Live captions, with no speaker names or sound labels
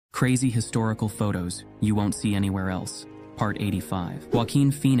Crazy historical photos you won't see anywhere else. Part 85. Joaquin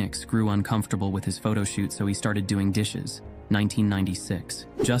Phoenix grew uncomfortable with his photo shoot, so he started doing dishes. 1996.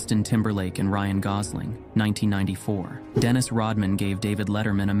 Justin Timberlake and Ryan Gosling. 1994. Dennis Rodman gave David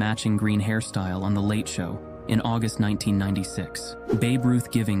Letterman a matching green hairstyle on The Late Show. In August 1996. Babe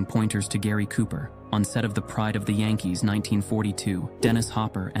Ruth giving pointers to Gary Cooper. On set of The Pride of the Yankees, 1942. Dennis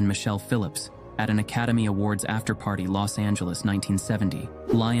Hopper and Michelle Phillips at an Academy Awards after-party, Los Angeles, 1970.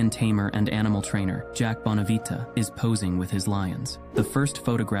 Lion tamer and animal trainer Jack Bonavita is posing with his lions. The first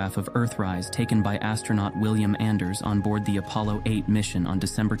photograph of Earthrise taken by astronaut William Anders on board the Apollo 8 mission on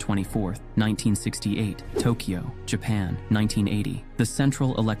December 24, 1968. Tokyo, Japan, 1980. The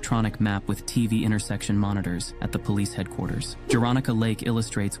central electronic map with TV intersection monitors at the police headquarters. Veronica Lake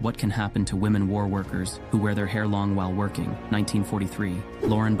illustrates what can happen to women war workers who wear their hair long while working. 1943.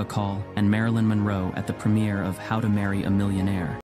 Lauren Bacall and Marilyn Monroe at the premiere of How to Marry a Millionaire.